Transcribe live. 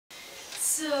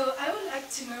So I would like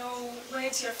to know when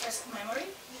it's your first memory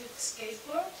with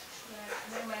skateboard.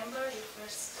 Like, remember your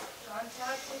first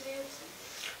contact with it?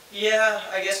 Yeah,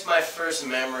 I guess my first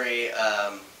memory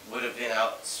would have been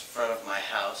out front of my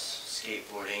house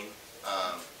skateboarding,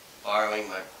 borrowing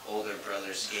my older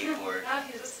brother's skateboard. Ah,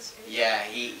 he was the skateboard. Yeah,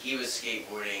 he was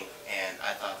skateboarding, and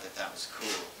I thought that that was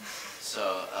cool.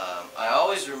 So I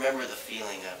always remember the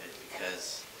feeling of it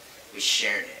because we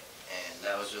shared it, and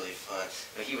that was really fun.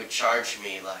 But he would charge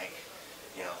me like,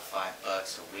 you know, $5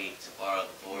 a week to borrow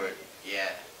the board.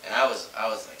 Yeah, and I was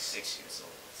like 6 years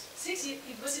old. 6 years?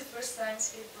 It was your first time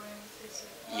skateboarding with 6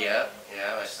 years old?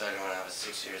 Yeah, I started when I was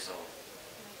 6 years old.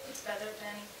 It's better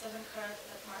than it doesn't hurt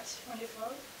that much when you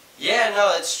fall? Yeah,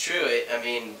 no, that's true. I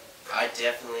mean, I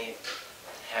definitely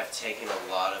have taken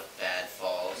a lot of bad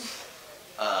falls.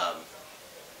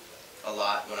 A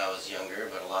lot when I was younger,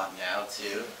 but a lot now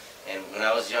too. And when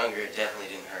I was younger, it definitely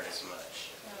didn't hurt as much.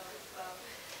 Oh, wow.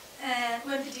 And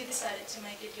when did you decide to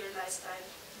make it your lifestyle,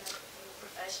 like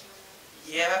professional?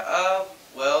 Yeah,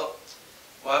 well,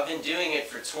 I've been doing it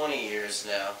for 20 years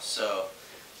now, so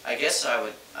I guess I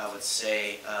would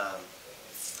say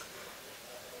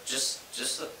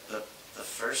just the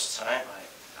first time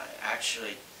I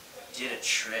actually did a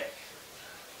trick.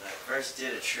 When I first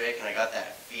did a trick and I got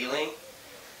that feeling,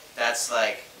 that's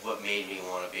like what made me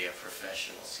want to be a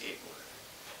professional skateboarder.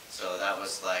 So that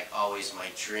was like always my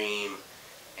dream,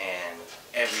 and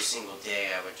every single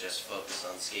day I would just focus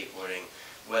on skateboarding,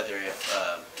 whether if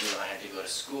you know, I had to go to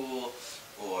school,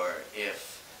 or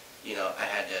if, you know, I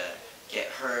had to get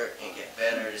hurt and get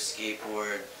better to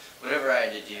skateboard, whatever I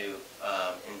had to do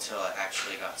until I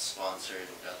actually got sponsored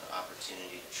and got the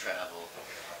opportunity to travel.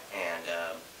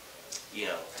 And you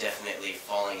know, definitely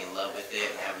falling in love with it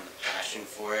and having the passion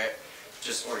for it.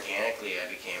 Just organically, I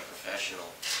became professional.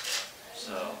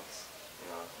 So, you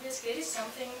know. Yeah, skate is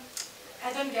something,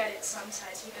 I don't get it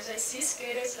sometimes, because I see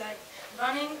skaters like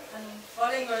running and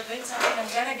falling or doing something, and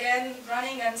then again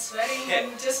running and sweating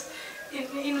and just in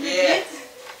repeat.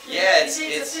 Yeah, it's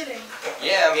a feeling.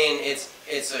 Yeah, I mean,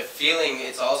 it's a feeling.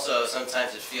 It's also,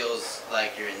 sometimes it feels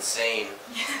like you're insane,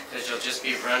 because you'll just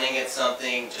be running at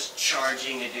something, just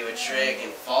charging to do a trick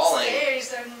and falling.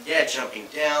 Stairs and yeah, jumping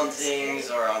down things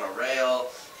or on a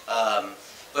rail.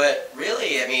 But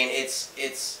really, I mean, it's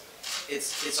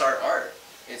our art.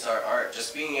 It's our art.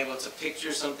 Just being able to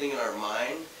picture something in our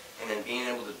mind and then being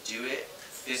able to do it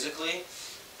physically.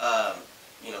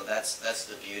 You know, that's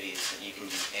the beauty, is that you can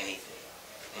do anything.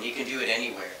 And you can do it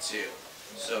anywhere too.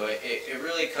 So it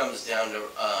really comes down to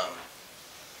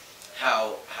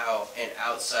how an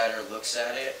outsider looks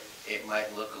at it. It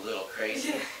might look a little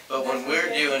crazy, but when we're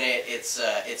doing it,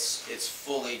 it's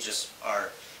fully just our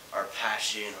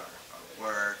passion, our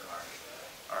work,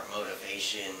 our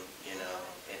motivation. You know,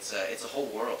 it's a whole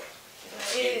world. You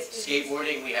know,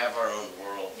 skateboarding, we have our own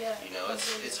world. You know,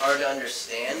 it's hard to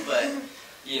understand, but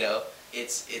you know,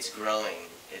 it's growing.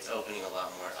 It's opening a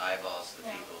lot more eyeballs to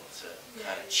people to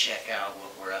kind of check out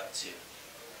what we're up to.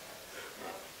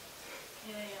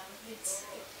 It's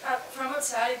from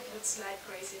outside it looks like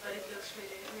crazy, but it looks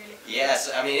really cool. Yes,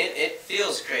 I mean it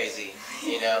feels crazy.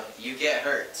 You know, you get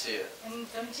hurt too. And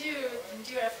don't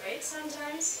you afraid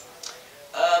sometimes?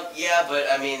 Yeah, but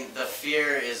I mean the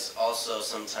fear is also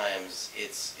sometimes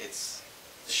it's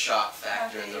the shock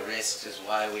factor and the risks is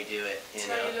why we do it. That's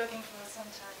what you're looking for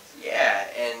sometimes. Yeah,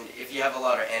 and if you have a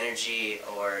lot of energy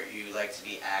or you like to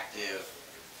be active,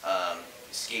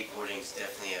 skateboarding is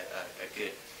definitely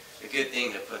a good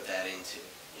thing to put that into.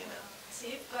 You know. So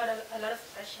you've got a lot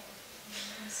of passion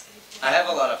in skateboarding. I have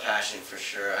a lot of passion for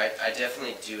sure. I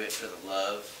definitely do it for the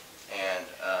love and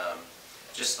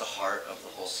just the heart of the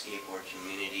whole skateboard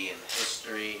community and the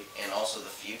history and also the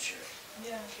future.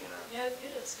 Yeah. You know. Yeah,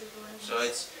 good at skateboarding. So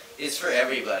it's for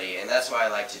everybody, and that's why I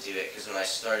like to do it, because when I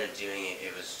started doing it,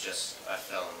 it was just, I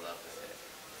fell in love with it.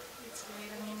 It's great.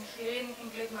 I mean, here in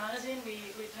Klap magazine,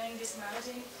 we're doing this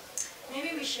magazine.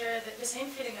 Maybe we share the same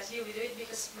feeling as you. We do it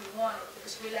because we want it,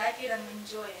 because we like it and we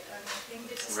enjoy it. And I think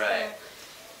this is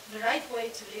the right way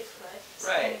to live, right?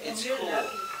 Right. And it's you're cool.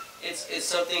 lucky. It's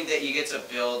something that you get to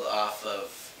build off of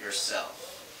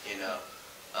yourself, you know.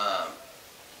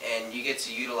 And you get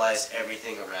to utilize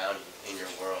everything around you in your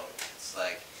world. It's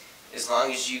like, as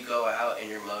long as you go out and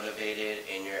you're motivated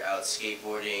and you're out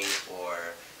skateboarding or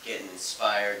getting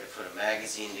inspired to put a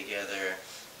magazine together,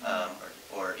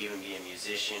 or even be a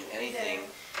musician, anything,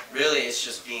 really it's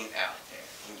just being out there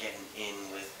and getting in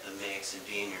with the mix and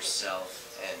being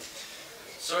yourself and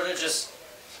sort of just,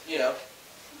 you know,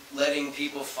 letting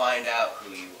people find out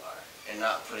who you are and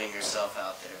not putting yourself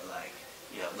out there like,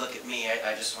 you know, look at me,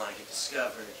 I just want to get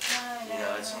discovered. You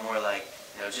know, it's more like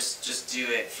You know, just do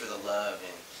it for the love,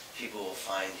 and people will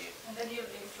find you. And then you'll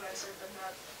be influencer, but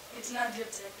not, it's not the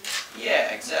objective.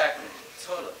 Yeah, exactly.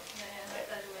 Totally. Yeah, not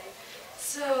that way.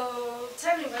 So,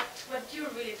 tell me what you're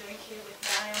really doing here with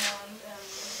Diamond.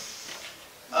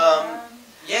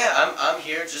 Yeah, I'm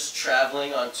here just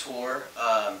traveling on tour,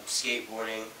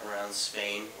 skateboarding around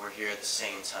Spain. We're here at the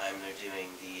same time. They're doing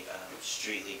the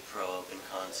Street League Pro Open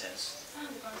contest. Oh,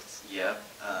 the contest. Yep.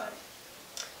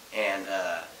 And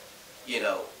you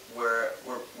know, we're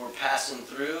passing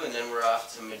through, and then we're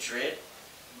off to Madrid.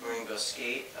 We're gonna go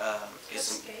skate.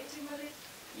 Skate in Madrid?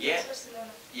 Yeah.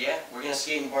 Barcelona. Yeah, we're gonna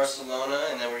skate in Barcelona,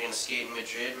 and then we're gonna skate in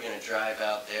Madrid. We're gonna drive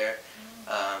out there,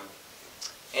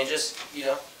 and just, you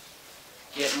know,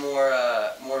 get more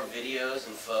videos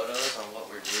and photos on what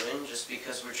we're doing, just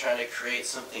because we're trying to create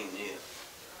something new,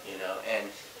 you know, and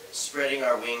spreading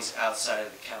our wings outside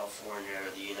of California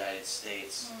or the United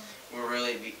States. We're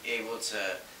really able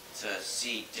to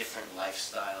see different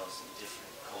lifestyles and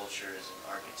different cultures and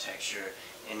architecture,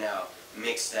 and now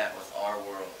mix that with our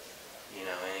world, you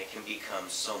know, and it can become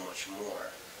so much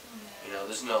more. You know,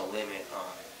 there's no limit on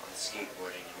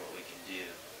skateboarding and what we can do.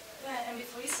 Yeah, and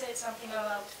before you said something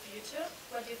about the future,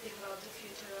 what do you think about the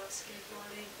future of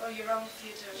skateboarding, or your own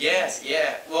future?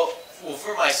 Yeah. Well,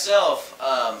 for myself,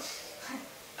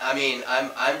 I mean,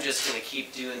 I'm just gonna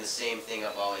keep doing the same thing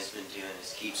I've always been doing,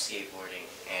 is keep skateboarding,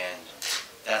 and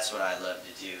that's what I love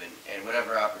to do. And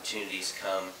whatever opportunities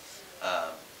come,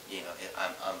 you know,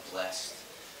 I'm blessed.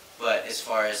 But as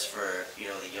far as for, you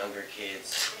know, the younger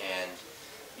kids and,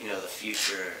 you know, the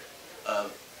future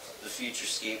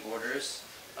skateboarders,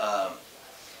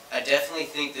 I definitely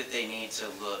think that they need to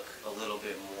look a little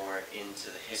bit more into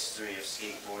the history of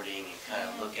skateboarding and kind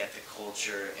of look at the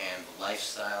culture and the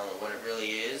lifestyle and what it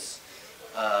really is.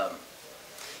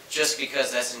 Just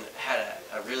because that's had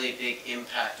a really big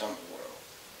impact on the world.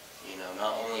 You know,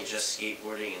 not only just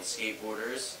skateboarding and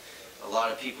skateboarders, a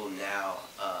lot of people now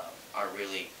are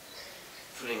really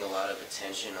putting a lot of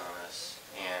attention on us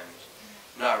and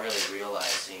not really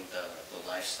realizing the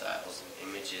lifestyles and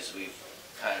images we've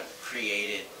kind of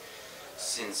created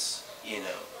since, you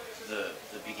know, the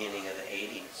beginning of the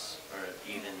 80s or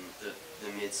even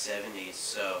the mid-70s.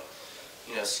 So,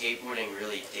 you know, skateboarding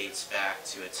really dates back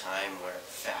to a time where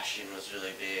fashion was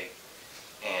really big,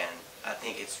 and I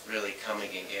think it's really coming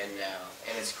again now.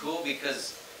 And it's cool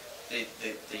because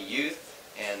the youth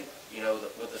and, you know,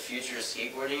 what the future of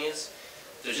skateboarding is,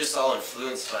 they're just all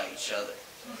influenced by each other.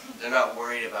 They're not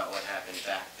worried about what happened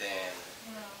back then.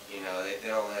 No. You know, they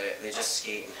don't let it, they just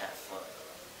skate and have fun.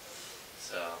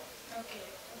 So. Okay.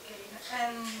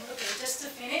 And okay, just to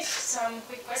finish, some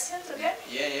quick questions again.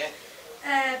 Yeah.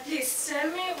 Please tell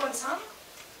me one song.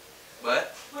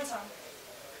 What? One song.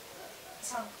 A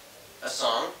song. A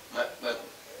song? But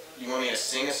you want me to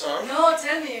sing a song? No,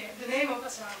 tell me the name of a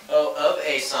song. Oh, of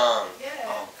a song. Yeah.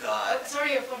 Oh God. Oh,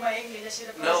 sorry for my English. I should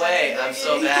have. No way. I'm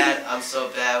so bad. I'm so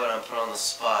bad when I'm put on the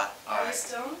spot. All Are you right.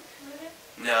 stoned?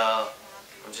 No.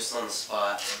 I'm just on the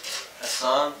spot. A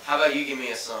song? How about you give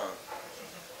me a song?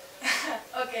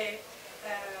 Okay.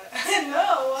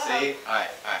 No. Wow. See? Alright.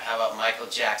 How about Michael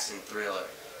Jackson, Thriller?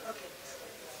 Okay.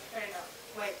 Fair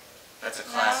enough. Wait. That's a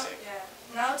classic.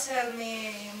 Now tell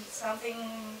me something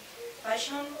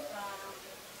fashion,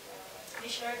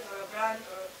 t-shirt or a brand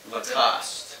or...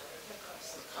 Lacoste.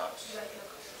 Lacoste. You like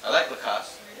Lacoste? I like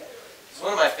Lacoste. Really? It's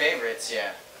one of my favorites,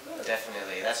 yeah. Good.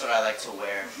 Definitely. That's what I like to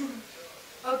wear.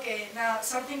 Okay, now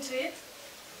something to eat?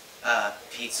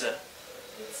 Pizza.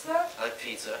 Pizza? I like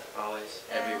pizza, always,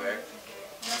 everywhere. Okay.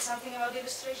 Now something about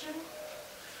illustration?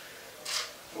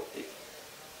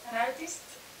 An artist?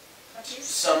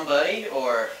 Somebody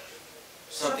or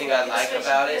something I like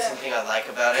about it, something I like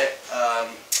about it.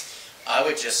 I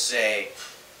would just say,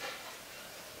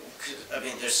 I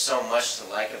mean, there's so much to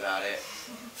like about it.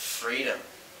 Freedom,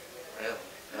 really.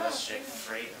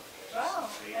 Freedom. Wow,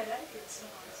 Freedom. I like it so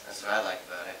much. That's what I like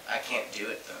about it. I can't do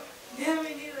it though. Yeah,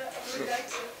 me neither. I would like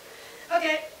to.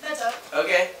 Okay, that's all.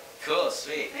 Okay, cool,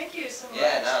 sweet. Thank you so much.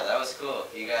 Yeah, no, that was cool.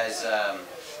 You guys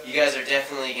are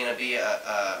definitely gonna be a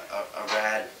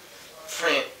rad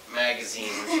print magazine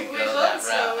if you go that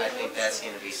route. I think that's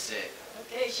gonna be sick.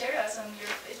 Okay, share us on your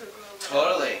Facebook group.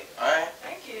 Totally. All right.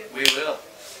 Thank you. We will.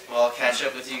 Well, I'll catch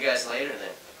up with you guys later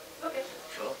then.